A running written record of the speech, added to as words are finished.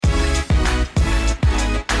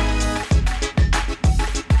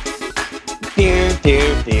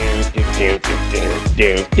Hey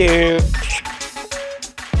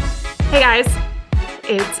guys,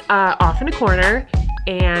 it's Off in a Corner,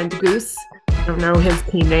 and Goose, I don't know his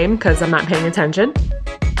team name because I'm not paying attention,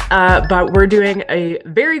 but we're doing a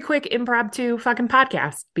very quick impromptu fucking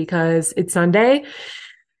podcast because it's Sunday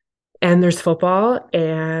and there's football,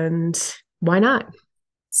 and why not?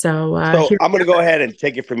 So I'm going to go ahead and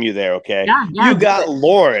take it from you there, okay? Yeah, you got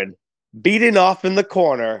Lauren beating off in the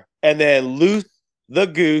corner and then loose the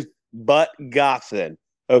goose but Gossin,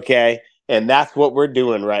 okay? And that's what we're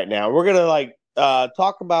doing right now. We're going to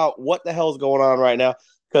talk about what the hell's going on right now,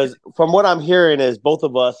 because from what I'm hearing is both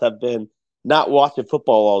of us have been not watching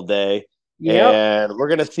football all day, and we're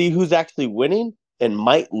going to see who's actually winning and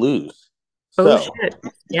might lose. Oh, shit.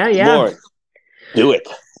 Yeah. Lauren, do it.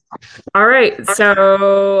 All right,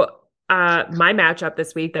 so my matchup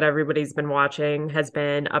this week that everybody's been watching has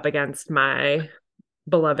been up against my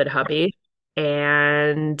beloved hubby,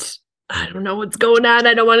 and I don't know what's going on.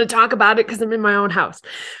 I don't want to talk about it because I'm in my own house.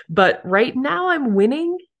 But right now I'm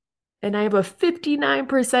winning, and I have a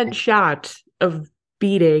 59% shot of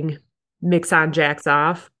beating Mixon Jacks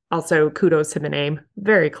off. Also, kudos to the name.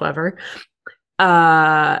 Very clever.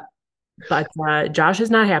 But Josh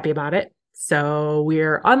is not happy about it. So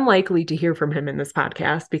we're unlikely to hear from him in this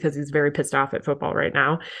podcast because he's very pissed off at football right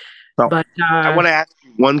now. So, but I want to ask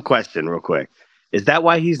you one question real quick. Is that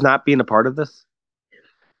why he's not being a part of this?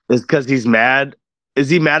 Is because he's mad? Is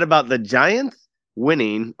he mad about the Giants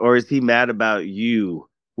winning, or is he mad about you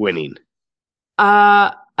winning?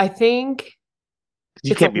 I think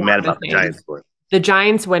you can't be mad about the Giants winning. The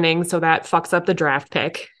Giants winning, so that fucks up the draft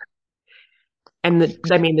pick. And the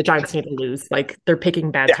Giants need to lose. Like, they're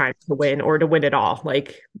picking bad times to win or to win it all.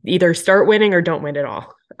 Like, either start winning or don't win it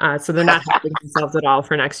all. So they're not helping themselves at all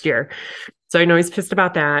for next year. So I know he's pissed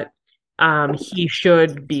about that. He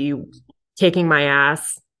should be kicking my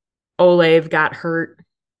ass. Olave got hurt,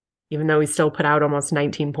 even though he still put out almost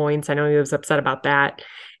 19 points. I know he was upset about that.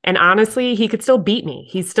 And honestly, he could still beat me.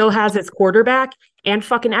 He still has his quarterback and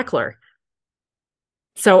fucking Eckler.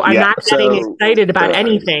 So I'm not getting excited about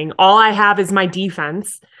anything. All I have is my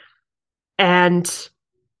defense, and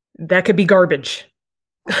that could be garbage.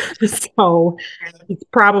 So he's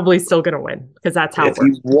probably still going to win because that's how it works. If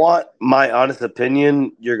you want my honest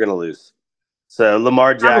opinion, you're going to lose. So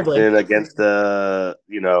Lamar Jackson against the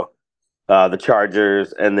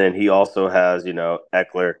Chargers, and then he also has,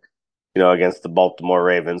 Eckler, against the Baltimore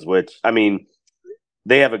Ravens, which, I mean,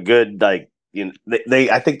 they have a good, I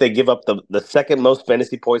think they give up the second most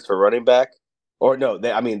fantasy points for running back. Or no,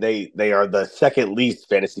 they are the second least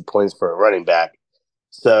fantasy points for a running back.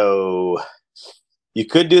 So you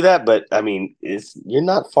could do that, but I mean, you're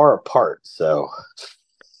not far apart. So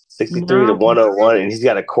 63 to 101, and he's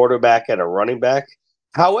got a quarterback and a running back.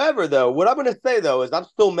 However, though, what I'm going to say though is I'm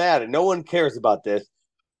still mad, and no one cares about this,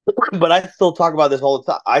 but I still talk about this all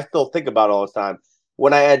the time. I still think about it all the time.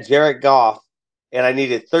 When I had Jared Goff, and I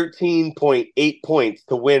needed 13.8 points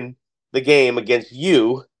to win the game against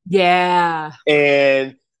you. Yeah.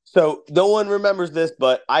 And so no one remembers this,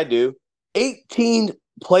 but I do. 18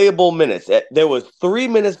 playable minutes. There was 3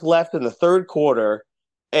 minutes left in the third quarter,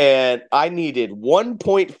 and I needed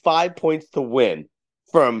 1.5 points to win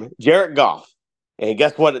from Jared Goff. And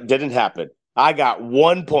guess what? It didn't happen. I got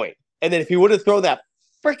 1 point. And then if he would have thrown that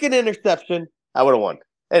freaking interception, I would have won.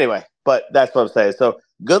 Anyway, but that's what I'm saying. So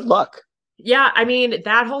good luck. Yeah, I mean,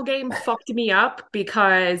 that whole game fucked me up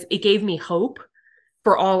because it gave me hope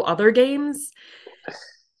for all other games,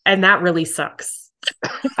 and that really sucks.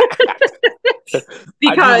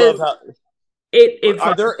 Because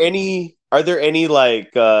are there any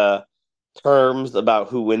terms about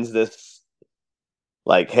who wins this?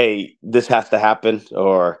 Like, hey, this has to happen,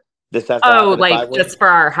 or this has to happen. Oh, like just for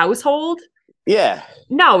our household? Yeah.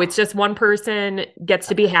 No, it's just one person gets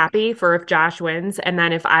to be happy for if Josh wins, and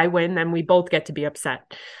then if I win, then we both get to be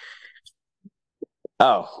upset.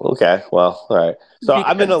 Oh, okay. Well, all right. So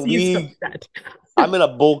because I'm in a league. I'm in a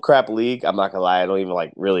bullcrap league. I'm not gonna lie. I don't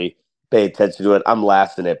even really pay attention to it. I'm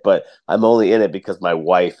last in it, but I'm only in it because my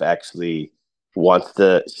wife actually wants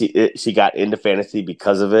to. She got into fantasy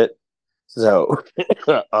because of it. So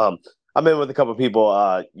I'm in with a couple of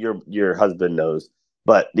people. Your husband knows.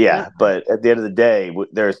 But but at the end of the day,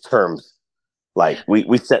 there's terms. Like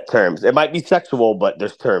we set terms. It might be sexual, but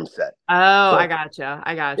there's terms set. Oh, so, I gotcha.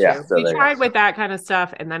 Yeah, so we tried with that kind of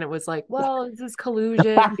stuff, and then it was like, well, is this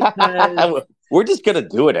collusion? Because we're just gonna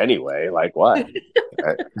do it anyway. Like what?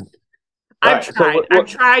 Right. I've tried. I've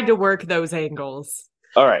tried to work those angles.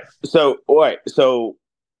 All right. So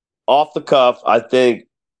off the cuff, I think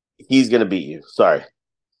he's gonna beat you. Sorry.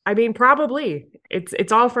 I mean, probably.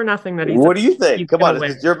 It's all for nothing that What do you he's think? Come gonna on,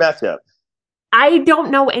 this is win. your matchup. I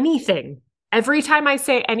don't know anything. Every time I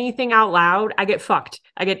say anything out loud, I get fucked.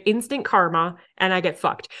 I get instant karma and I get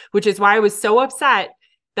fucked, which is why I was so upset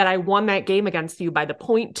that I won that game against you by the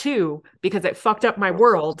 0.2 because it fucked up my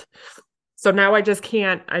world. So now I just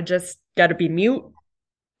can't. I just got to be mute.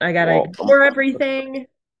 I got to Well, ignore everything.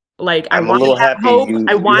 Like, I I'm a want to little have happy hope.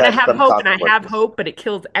 I you want to had have some hope and I have consequences. hope, but it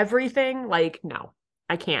kills everything. Like, no,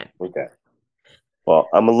 I can't. Okay. Well,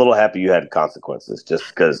 I'm a little happy you had consequences just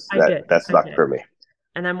because I did. that I sucked did. for me.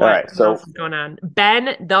 And then All what right. else So is going on?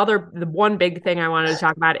 The one big thing I wanted to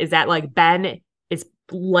talk about is that like Ben is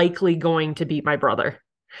likely going to beat my brother.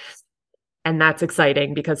 And that's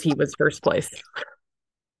exciting because he was first place.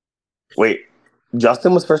 wait,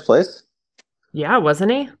 Justin was first place? Yeah,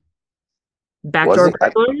 wasn't he? Was Backdoor he?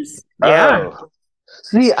 burglars? Yeah. Oh.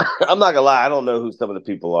 See, I'm not gonna lie, I don't know who some of the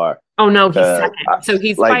people are. Oh no, he's second. I, So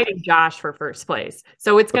he's like, fighting Josh for first place.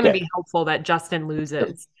 So it's going to okay. be helpful that Justin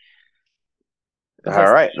loses. All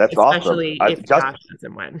Just right, that's awesome. especially if Josh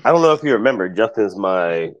doesn't win. I don't know if you remember, Justin's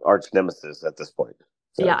my arch nemesis at this point.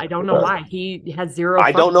 Yeah, So I don't know why. He has zero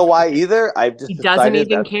I fun. don't know why either. I've He just doesn't decided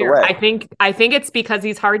even that's the care. way. I think it's because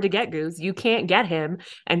he's hard to get, Goose. You can't get him,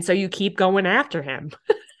 and so you keep going after him.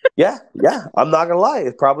 Yeah, yeah. I'm not gonna lie.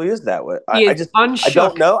 It probably is that way. He is I don't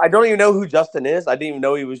unshook. know. I don't even know who Justin is. I didn't even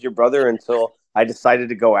know he was your brother until I decided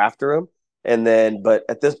to go after him. And then, but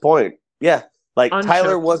at this point, yeah, like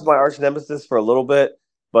Tyler Unshook. was my arch nemesis for a little bit,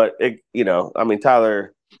 but I mean,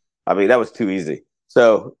 Tyler, I mean, that was too easy.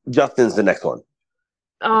 So Justin's the next one.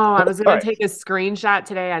 Oh, I was All going to right. take a screenshot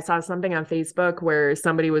today. I saw something on Facebook where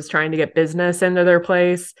somebody was trying to get business into their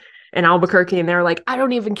place in Albuquerque, and they were like, I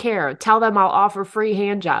don't even care. Tell them I'll offer free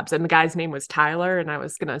hand jobs. And the guy's name was Tyler, and I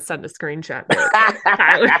was going to send a screenshot. Like,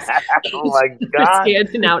 Tyler's Oh my God.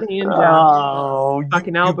 handing out hand jobs. Oh,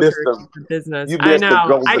 Fucking you missed Albuquerque for business. you I missed the know. I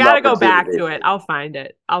golden got to go back opportunity. to it. I'll find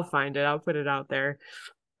it. I'll find it. I'll put it out there.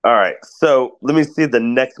 All right. So let me see the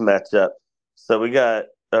next matchup. So we got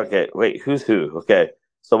okay. Wait, who's who? Okay.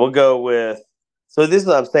 So we'll go with. So this is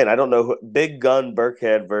what I'm saying. I don't know who. Big Gun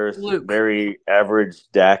Burkhead versus Luke. very average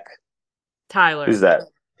Dak. Who's Tyler. that?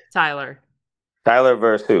 Tyler. Tyler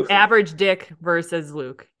versus who? Average Dick versus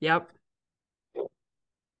Luke. Yep.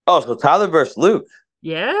 Oh, so Tyler versus Luke.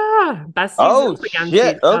 Yeah. Besties Oh up against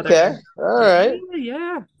shit. each Okay. other. All Yeah, right.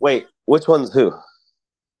 yeah. Wait, which one's who?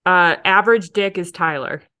 Average Dick is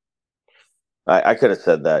Tyler. I could have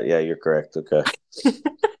said that. Yeah, you're correct. Okay.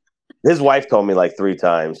 His wife told me like 3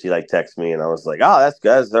 times. She like texted me, and I was like, "Oh, that's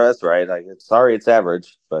good. That's right." Like, sorry, it's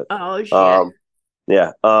average, but Oh shit. um,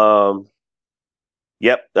 yeah.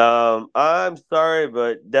 Yep. I'm sorry,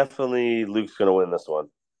 but definitely Luke's gonna win this one.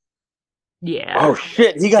 Yeah. Oh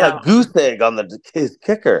shit, he got a Yeah. goose egg on his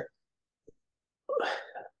kicker.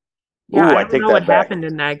 Yeah, Ooh, I I don't take know what that back. happened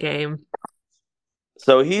in that game.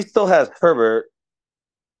 So he still has Herbert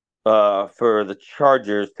for the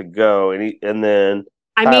Chargers to go, and then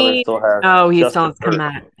I Tyler mean, still has oh, he still Justin has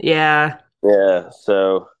Herbert. Komet. Yeah. Yeah.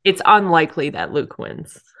 So, It's unlikely that Luke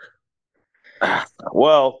wins.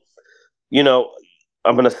 well, you know,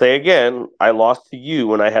 I'm going to say again, I lost to you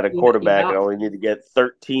when I had a Yeah, quarterback and yeah. I only need to get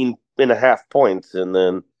 13 and a half points. And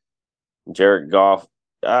then Jared Goff,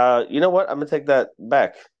 you know what? I'm going to take that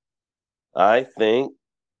back. I think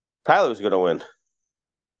Tyler's going to win.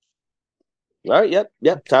 All right.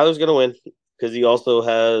 Yep. Tyler's going to win because he also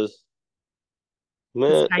has,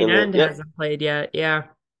 His tight and then, end hasn't played yet. Yeah.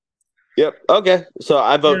 yep. Okay. So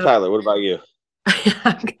I vote Yep. Tyler. What about you?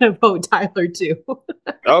 I'm gonna vote Tyler too.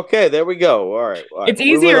 Okay. There we go. All right. All right. It's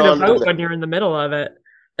Moving easier to on to the vote next. when you're in the middle of it.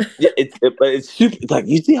 Yeah, but it's super. Like,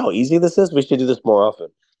 you see how easy this is? We should do this more often.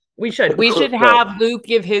 We should. We should So, have Luke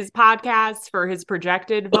give his podcast for his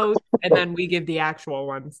projected votes, and then we give the actual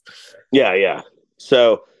ones. yeah.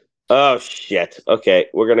 So, oh shit. Okay,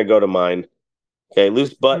 we're gonna go to mine. Okay,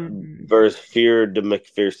 loose butt Mm. versus fear de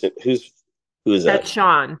McPherson. Who is that? That's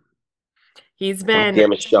Sean. God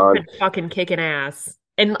damn it, He's Sean. been fucking kicking ass.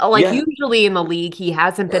 And like Yeah. usually in the league, he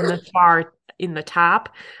hasn't been this far in the top,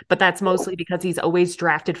 but that's mostly because he's always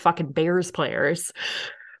drafted fucking Bears players.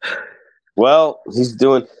 Well, he's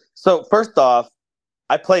doing. So first off,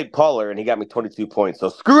 I played Pollard and he got me 22 points. So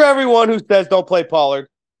screw everyone who says don't play Pollard.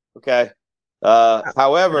 Okay. Whatever.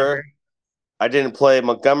 However, I didn't play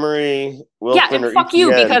Montgomery, Yeah, Wilson, and or fuck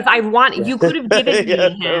you ETN. because you could have given Yeah,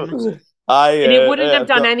 me him so I and it wouldn't yeah. have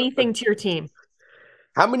done anything to your team.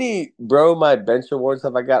 How many my bench awards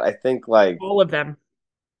have I got? I think like All of them.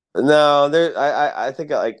 no, there. I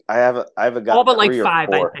think like I haven't All got but like three or five,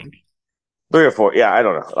 I four, think. 3 or 4. Yeah, I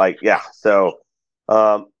don't know. Like yeah. So,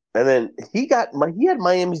 and then he had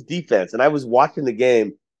Miami's defense, and I was watching the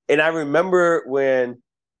game, And I remember when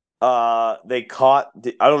they caught.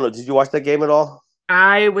 I don't know. Did you watch that game at all?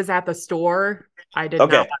 I was at the store. I did not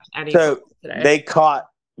Okay, watch any so football today. they caught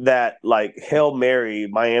that like Hail Mary.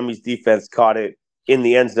 Miami's defense caught it in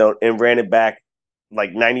the end zone and ran it back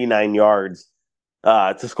like 99 yards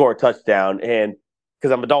to score a touchdown. And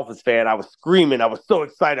because I'm a Dolphins fan, I was screaming. I was so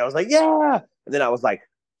excited. I was like, "Yeah!" And then I was like,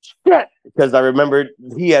 "Shit!" Because I remembered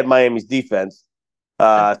he had Miami's defense.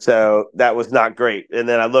 So that was not great. And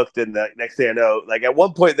then I looked, and the next thing I know, like at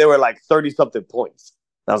one point they were like 30 something points.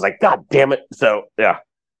 I was like, God damn it. So yeah.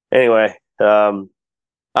 Anyway, I'm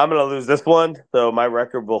gonna lose this one, so my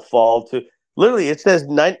record will fall to literally it says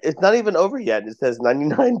nine it's not even over yet. It says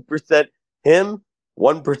 99% him,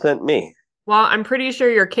 1% me. Well, I'm pretty sure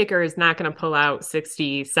your kicker is not going to pull out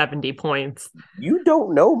 60, 70 points. You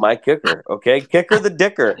don't know my kicker, okay? Kicker the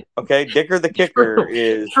dicker. Okay, Dicker the kicker True.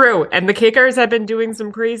 is True. And the kickers have been doing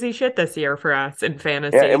some crazy shit this year for us in yeah, and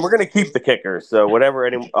fantasy. we're gonna keep the kicker. So whatever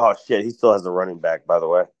any oh shit, he still has a running back, by the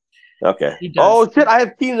way. Okay. He does. Oh shit, I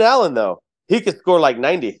have Keenan Allen though. He could score like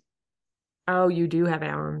 90. Oh, you do have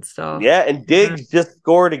Allen still. Yeah, and Yeah. Diggs just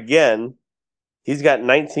scored again. He's got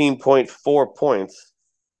 19.4 points.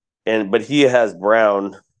 But he has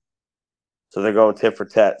Brown, so they're going tit for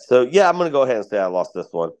tat. So yeah, I'm gonna go ahead and say I lost this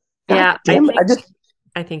one. God Yeah, damn it!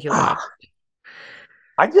 I think you lost.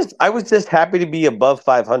 I was just happy to be above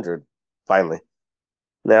 500 finally.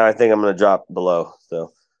 Now I think I'm gonna drop below.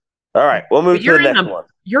 So all right, we'll But move to the next one.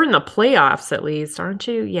 you're in the playoffs at least, aren't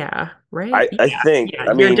you? Yeah, right? I Yeah. think. Yeah,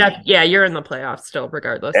 I mean, yeah, you're in the playoffs still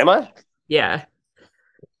regardless. am I? Yeah.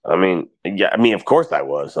 I mean, yeah. I mean, of course I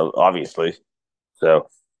was. Obviously. So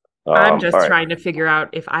I'm all just right. trying to figure out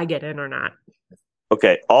if I get in or not.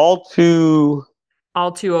 Okay, all two.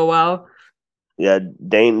 All too well. Yeah,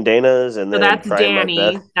 Dana's, and So then that's trying my best.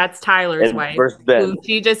 Danny. That's Tyler's And wife, first Ben. who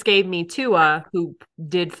she just gave me Tua, who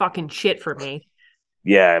did fucking shit for me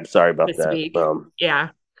Yeah, I'm sorry about this that. week. Yeah.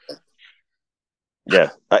 Yeah.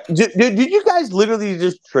 Did you guys literally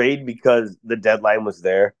just trade because the deadline was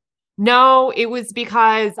there? No, it was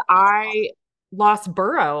because I lost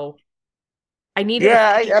Burrow. I needed a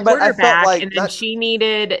Yeah, fucking but I felt quarterback, like and then not. she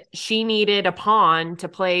needed a pawn to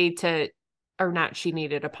play to, or not. She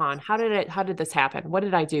needed a pawn. How did this happen? What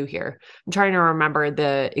did I do here? I'm trying to remember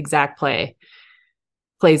the exact plays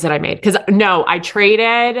that I made because no, I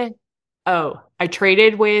traded. Oh, I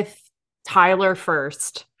traded with Tyler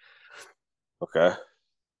first, Okay.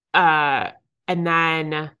 uh, and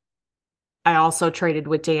then I also traded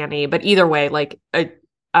with Danny. But either way, like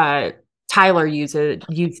uh Tyler used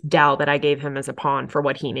Dell that I gave him as a pawn for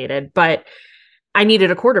what he needed. But I needed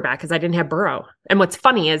a quarterback because I didn't have Burrow. And what's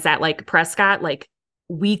funny is that like Prescott, like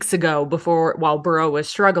weeks ago before while Burrow was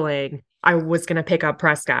struggling, I was gonna pick up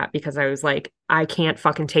Prescott because I was like, I can't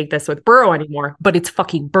fucking take this with Burrow anymore, but it's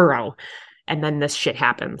fucking Burrow. And then this shit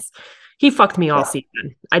happens. He fucked me all Yeah.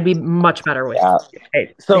 season. I'd be much better with Yeah.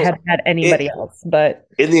 I So had had anybody else, but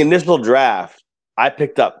in the initial draft, I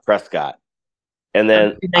picked up Prescott, and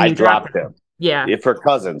then and then I you dropped dropped him. him Yeah. for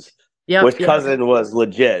Cousins, Yep. which Yep. Cousin was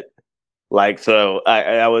legit. Like so,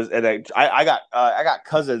 I was, and I got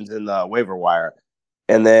Cousins in the waiver wire,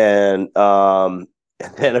 and then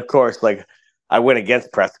of course like I went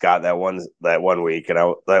against Prescott that one week, and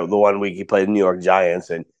the one week he played the New York Giants,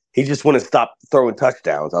 and he just wouldn't stop throwing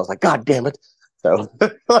touchdowns. I was like, God damn it! So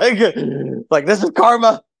like this is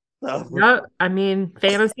karma. So, Yeah. I mean,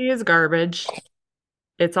 fantasy is garbage.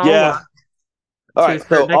 It's all luck yeah. All to a right. So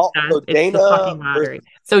certain extent. It's the Dana fucking versus lottery.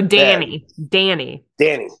 So Ben. Danny.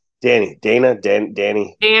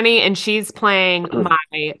 Danny, and she's playing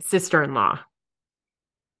my sister-in-law.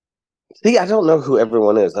 See, I don't know who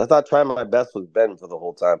everyone is. I thought trying my best was Ben for the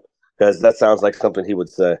whole time because that sounds like something he would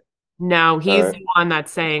say. No, All he's right. the one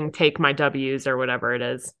that's saying take my W's or whatever it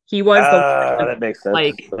is. He was the one that was That makes sense.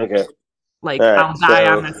 like Okay. All like right. I'll die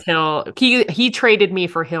on So, this hill. He traded me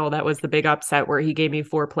for Hill. That was the big upset where he gave me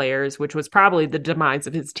 4 players, which was probably the demise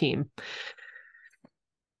of his team.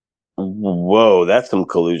 whoa, that's some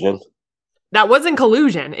collusion. That wasn't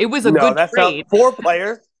collusion. It was a No, good that sounds trade. 4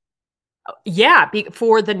 players. Yeah,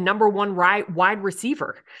 for the number one wide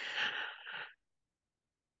receiver.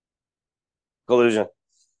 Collusion.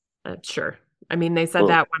 Sure. I mean, they said Hmm.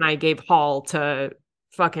 that when I gave Hall to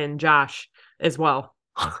fucking Josh as well.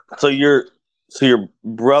 So your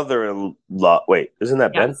brother-in-law. Wait, isn't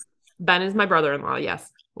that Ben? Yes. Ben is my brother-in-law.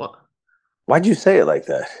 Yes. Well, Why'd you say it like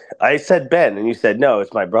that? I said Ben, and you said no.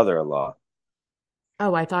 It's my brother-in-law.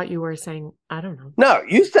 oh, I thought you were saying, I don't know. No,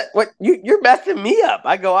 you said what? You're messing me up.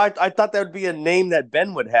 I go. I thought that would be a name that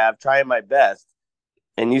Ben would have. Trying my best,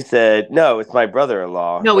 and you said no. It's my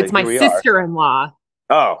brother-in-law. No, But it's my here we are. sister-in-law.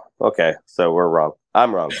 Oh, okay. So we're wrong.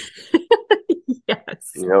 I'm wrong.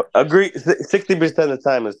 Yes. Agree. 60% of the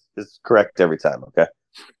time is correct every time. Okay.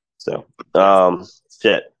 So, Yes.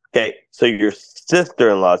 shit. Okay. So your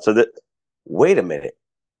sister-in-law. So that. Wait a minute.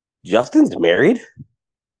 Justin's married?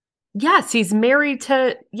 Yes, he's married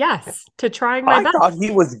to, yes, to Trying My I Best. thought he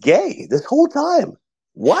was gay this whole time.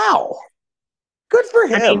 Wow. Good for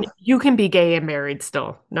I mean, him. you can be gay and married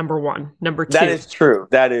still, number one. Number That two, is true.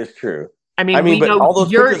 That is true. I I mean, mean, we but know all those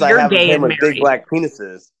pictures I you're have of gay him and with big married. black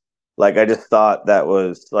penises, like I just thought I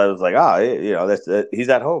was like, that's it. He's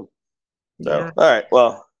at home. So, Yeah. all right.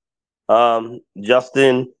 Well,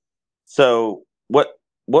 Justin. So,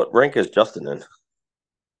 what rank is Justin in?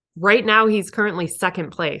 Right now, he's currently second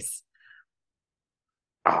place.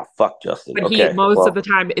 Oh, fuck Justin. But he Okay. most of Well, the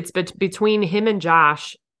time it's between him and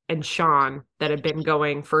Josh and Sean that have been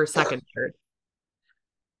going for second, third.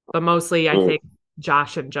 But mostly I mm, think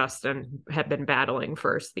Josh and Justin have been battling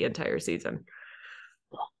first the entire season.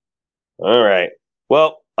 all right.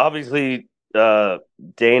 Well, obviously,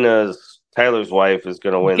 Tyler's wife is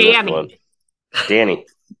going to win this one. Danny.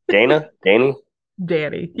 Danny, Danny,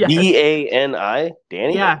 Danny. Yes. Dani,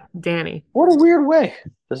 Danny. Yeah, Danny. What a weird way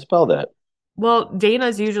to spell that. Well,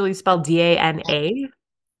 Dana's usually spelled Dana,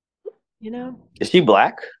 you know? Is she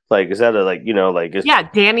black? Like, is that a like is Yeah,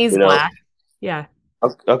 Danny's you know? black. Yeah,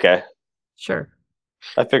 Okay, sure.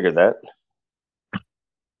 I figured that.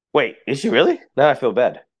 Wait, is she really? Now I feel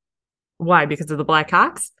bad. Why? Because of the Black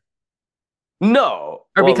Hawks? No,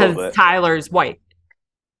 Or well, a little because bit. Tyler's white?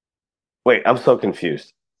 Wait, I'm so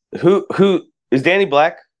confused. Who is Danny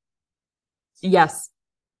Black? Yes.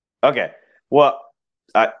 Okay, well,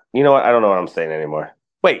 you know what? I don't know what I'm saying anymore.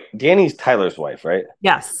 Wait, Danny's Tyler's wife, right?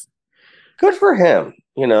 Yes. Good for him.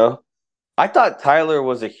 I thought Tyler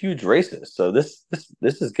was a huge racist, so this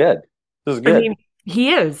is good. This is I good. mean,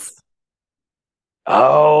 he is.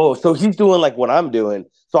 Oh, so he's doing like what I'm doing.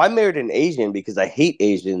 So I married an Asian because I hate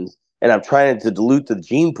Asians and I'm trying to dilute the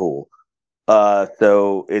gene pool.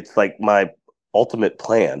 So it's like my ultimate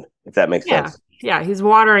plan, if that makes Yeah. sense. Yeah, he's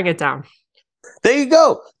watering it down. There you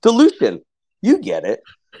go. Dilution. You get it.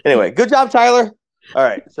 Anyway, good job, Tyler. All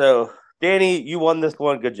right. So Danny, you won this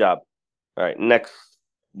one. Good job. All right, Yeah,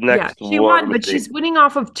 next she one. Let won, me but see. she's winning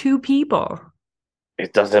off of two people.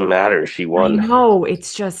 It doesn't matter. She I won. know,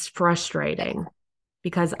 it's just frustrating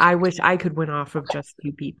because I wish I could win off of just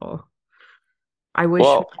two people. I wish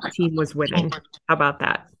Well, my team was winning. How about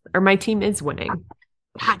that? Or my team is winning.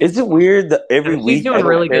 God, is it weird that every no, she's week I doing don't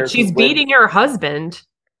really good. care who She's wins? beating her husband,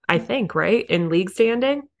 I think, right? In league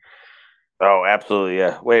standing. Oh, absolutely.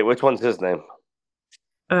 Yeah. Wait, which one's his name?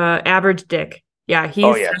 Average Dick. Yeah,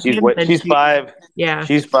 Oh he's yeah, second, and she's five. yeah.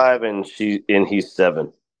 She's five, and he's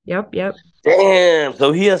seven. Yep, yep. Damn.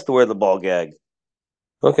 So he has to wear the ball gag.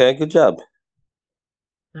 Okay, good job.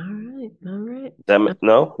 All right, all right.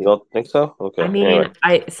 No, you don't think so? I Okay. mean, Anyway,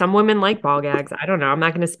 I some women like ball gags. I don't know. I'm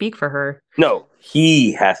not going to speak for her. no,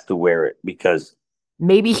 he has to wear it because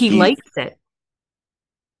Maybe he he. likes it.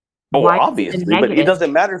 Oh, Why is it a obviously, but it negative?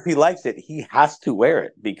 doesn't matter if he likes it. He has to wear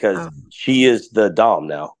it because Oh, she is the dom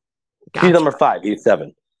now. She's gotcha. number five. He's seven.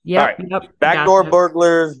 All Yep, right. yep, Backdoor gotcha.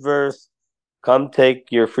 burglars versus come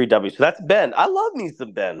take your free W. So that's Ben. I love me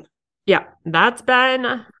some Ben. Yeah, that's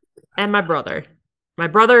Ben and my brother. My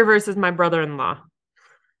brother versus my brother-in-law.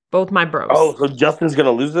 Both my bros. Oh, so Justin's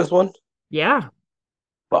gonna lose this one? Yeah.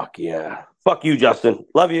 Fuck yeah. Fuck you, Justin.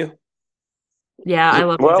 Love you. Yeah, I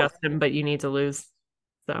love you, Well, Justin, but you need to lose.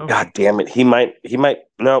 So, god damn it. He might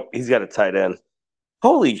no, he's got a tight end.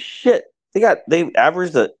 Holy shit. They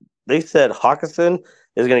averaged they said Hawkinson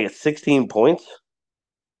is gonna get 16 points.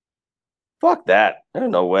 Fuck that. There's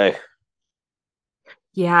no way.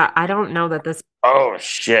 yeah, I don't know that Oh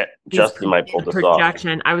shit. Justin might pull this off.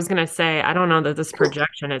 projection, I was going to say, I don't know that this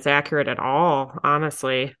projection is accurate at all,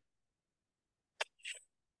 honestly.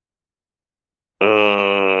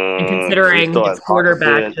 And He considering still his has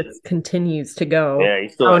quarterback Hawkinson. just continues to go. Yeah, he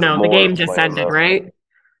still Oh has no, the more game just playing ended, though. right?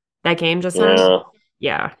 That game just ended?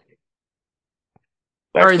 Yeah.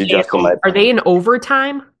 Yeah. Actually, Justin might. Are they in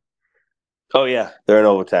overtime? Oh yeah, they're in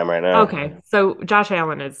overtime right now. Okay. So Josh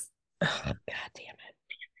Allen is oh, God damn it.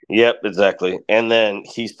 Yep, exactly. And then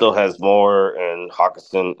he still has more and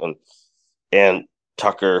Hawkinson and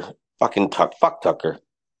Tucker. Fuck Tucker.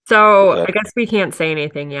 So Okay. I guess we can't say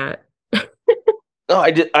anything yet. No,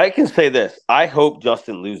 I can say this. I hope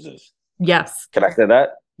Justin loses. Yes. Can I say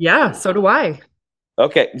that? Yeah, so do I.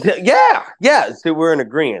 Okay. Yeah. So we're in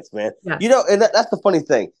agreement, man. Yes. And that's the funny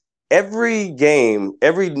thing. Every game,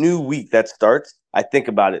 every new week that starts, I think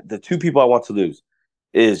about it. The two people I want to lose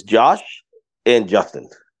is Josh and Justin.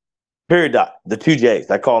 Period. Dot. The two J's.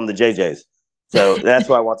 I call them the JJs. So that's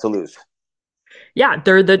who I want to lose. Yeah,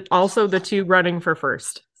 they're also the two running for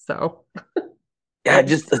first. So Yeah,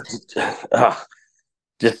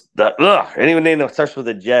 anyone name that starts with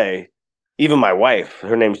a J. Even my wife,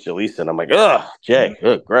 her name's Jaleesa, and I'm like, Jay,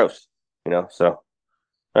 gross. So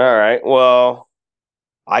all right. Well,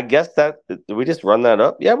 I guess did we just run that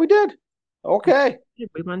up? Yeah, we did. Okay.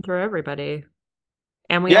 we went through everybody.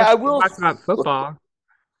 And we Yeah, I actually will. talked about football.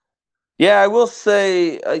 Yeah, I will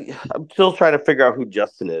say I'm still trying to figure out who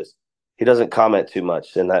Justin is. He doesn't comment too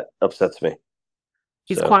much, and that upsets me.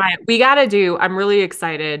 He's So, quiet. I'm really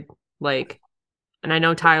excited. Like, and I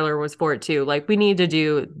know Tyler was for it too. Like, we need to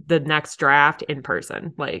do the next draft in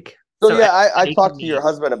person. Like, so so yeah, I everybody can talked to your meet.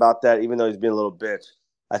 husband about that, even though he's being a little bitch.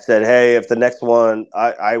 I said, hey, if the next one,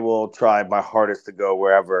 I will try my hardest to go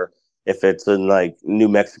wherever. If it's in like New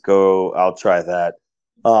Mexico, I'll try that.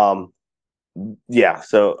 Um, yeah,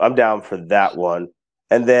 so I'm down for that one.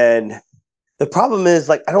 And then the problem is,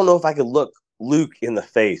 like, I don't know if I could look Luke in the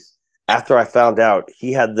face after I found out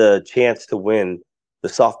he had the chance to win the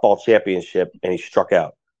softball championship and he struck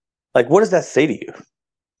out. Like, what does that say to you?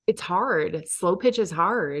 It's hard. Slow pitch is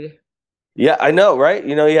hard. Yeah, I know, right?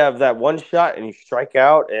 You have that one shot and you strike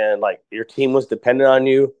out, and like your team was dependent on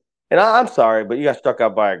you. And I'm sorry, but you got struck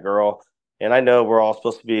out by a girl. And I know we're all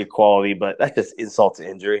supposed to be equality, but that's just insult to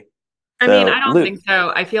injury. I mean, I So, don't Luke, think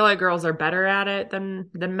so. I feel like girls are better at it than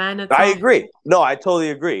men at I softball. agree. No, I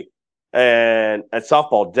totally agree. And at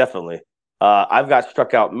softball, definitely. I've got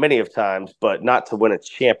struck out many of times, but not to win a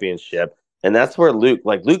championship. And that's where Luke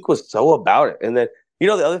was so about it. And then, the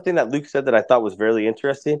other thing that Luke said that I thought was really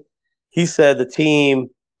interesting, he said the team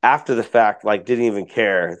after the fact, like, didn't even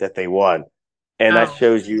care that they won. And that Oh,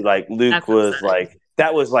 shows you, like, Luke that's was upsetting. like,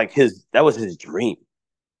 that was his dream.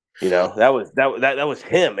 That was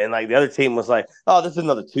him. And like the other team was like, oh, this is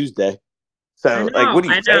another Tuesday. I So, like, know, what do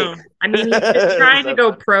you I say? know. I mean, he's been trying to So,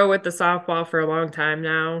 go pro with the softball for a long time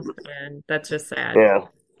now, and that's just sad. yeah.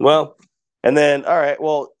 Well, and then all right.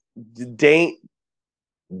 Well, Dane,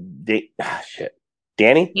 shit.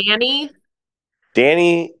 Danny, Danny,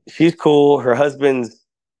 Danny, she's cool. Her husband's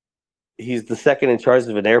he's the second in charge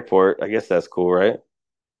of an airport. I guess that's cool, right?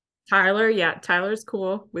 Tyler, yeah, Tyler's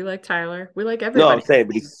cool. We like Tyler. We like No, I'm everybody. saying,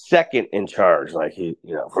 but he's second in charge. Like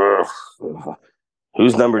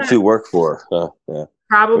who's number two work for? Yeah, we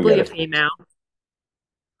Probably got a it. female.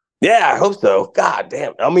 Yeah, I hope so. God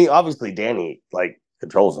damn. I mean, obviously, Danny like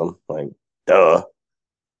controls him. Like, duh.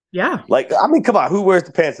 Yeah. Like, I mean, come on. Who wears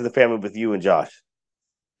the pants in the family with you and Josh?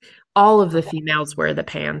 All of the females wear the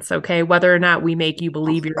pants, okay? Whether or not we make you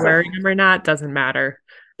believe you're wearing them or not doesn't matter.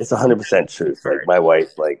 It's 100% truth. Like my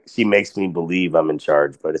wife, like she makes me believe I'm in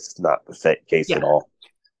charge, but it's not the case at Yeah, all.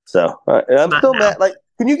 So and I'm come on still now. mad. Like,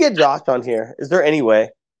 can you get Josh on here? Is there any way?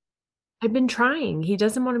 I've been trying. He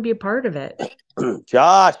doesn't want to be a part of it.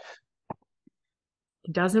 Josh,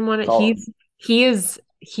 He doesn't want to. call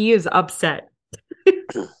He is upset.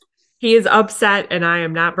 He is upset, and I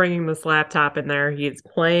am not bringing this laptop in there. He is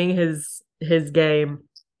playing his game.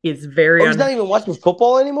 He's very Oh, he's not even watching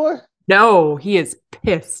football anymore. No, he is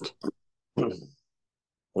pissed.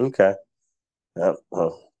 Okay. Yeah,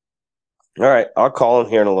 well, all right. I'll call him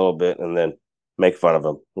here in a little bit and then make fun of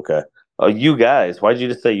him. Okay. Oh, you guys. Why'd you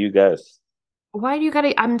just say you guys? Why do you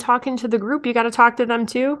gotta? I'm talking to the group. You gotta talk to them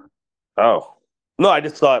too. Oh. No, I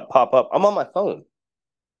just saw it pop up. I'm on my phone.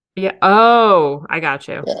 Yeah. Oh, I got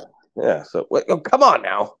you. Yeah. Yeah. So wait, oh, come on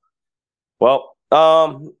now. Well,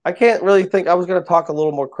 I can't really think. I was going to talk a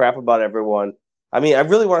little more crap about everyone. I mean, I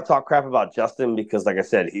really want to talk crap about Justin because, like I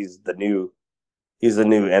said, he's the new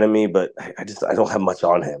enemy. But I don't have much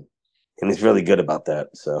on him, and he's really good about that.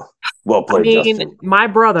 So, well I played, mean, Justin. my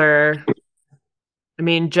brother. I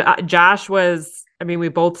mean, Josh was. I mean, we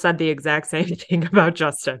both said the exact same thing about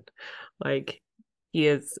Justin. Like, he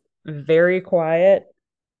is very quiet,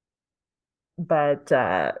 but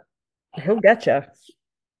he'll get you.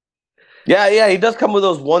 Yeah, yeah, he does come with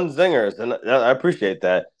those one zingers, and I appreciate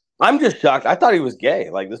that. I'm just shocked. I thought he was gay,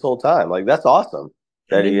 like this whole time. Like that's awesome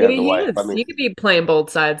I that he mean, has maybe a he wife. is. He could be playing both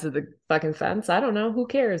sides of the fucking fence. I don't know. Who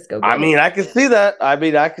cares? Go I get it. mean, I can see that. I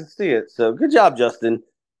mean, I can see it. So good job, Justin.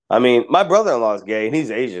 I mean, my brother-in-law is gay and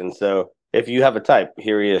he's Asian. So if you have a type,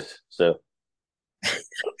 here he is. So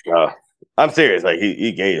uh, I'm serious. Like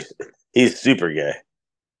he gay. He's super gay.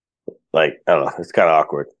 Like I don't know. It's kind of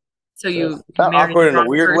awkward. So So you not married the awkward in a wrong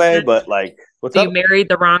weird way, person. but like, what's So you up? married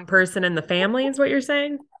the wrong person in the family, is what you're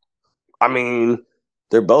saying? I mean,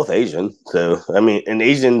 they're both Asian. So I mean, and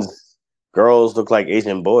Asians girls look like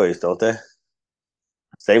Asian boys, don't they?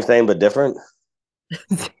 Same, but different.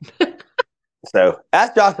 So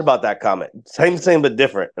ask Josh about that comment. Same, but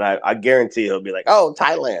different. And I guarantee he'll be like, oh,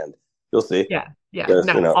 Thailand. You'll see. Yeah. Yeah. Just,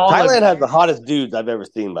 No, all of Thailand has the hottest dudes I've ever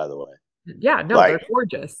seen, by the way. yeah, no, Like, they're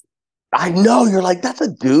gorgeous. I know you're like, that's a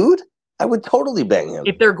dude. I would totally bang him.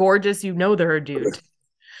 If they're gorgeous, you know they're a dude.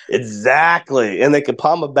 Exactly. And they can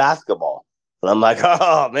palm a basketball. And I'm like,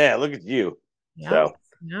 oh man, look at you. Yep. So,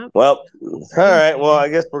 Yep. well, all right. Well, I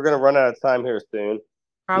guess we're gonna run out of time here soon. And then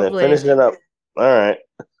Probably. finishing up. All right.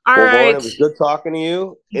 All Well, Lauren, it right. was good talking to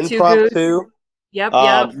you. You too, Goose. Impromptu. Yep.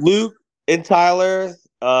 Yep. Luke and Tyler,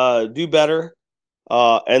 do better.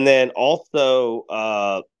 And then also,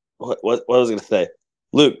 what was I gonna say?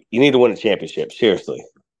 Luke, you need to win a championship. Seriously.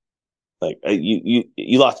 Like you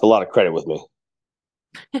lost a lot of credit with me.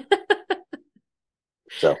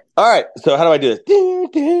 So, all right. So, how do I do this?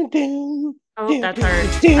 Oh, that's hard.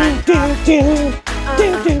 Does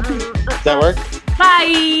that work? Bye.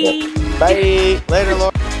 Yeah. Bye. Later,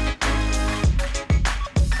 Lauren.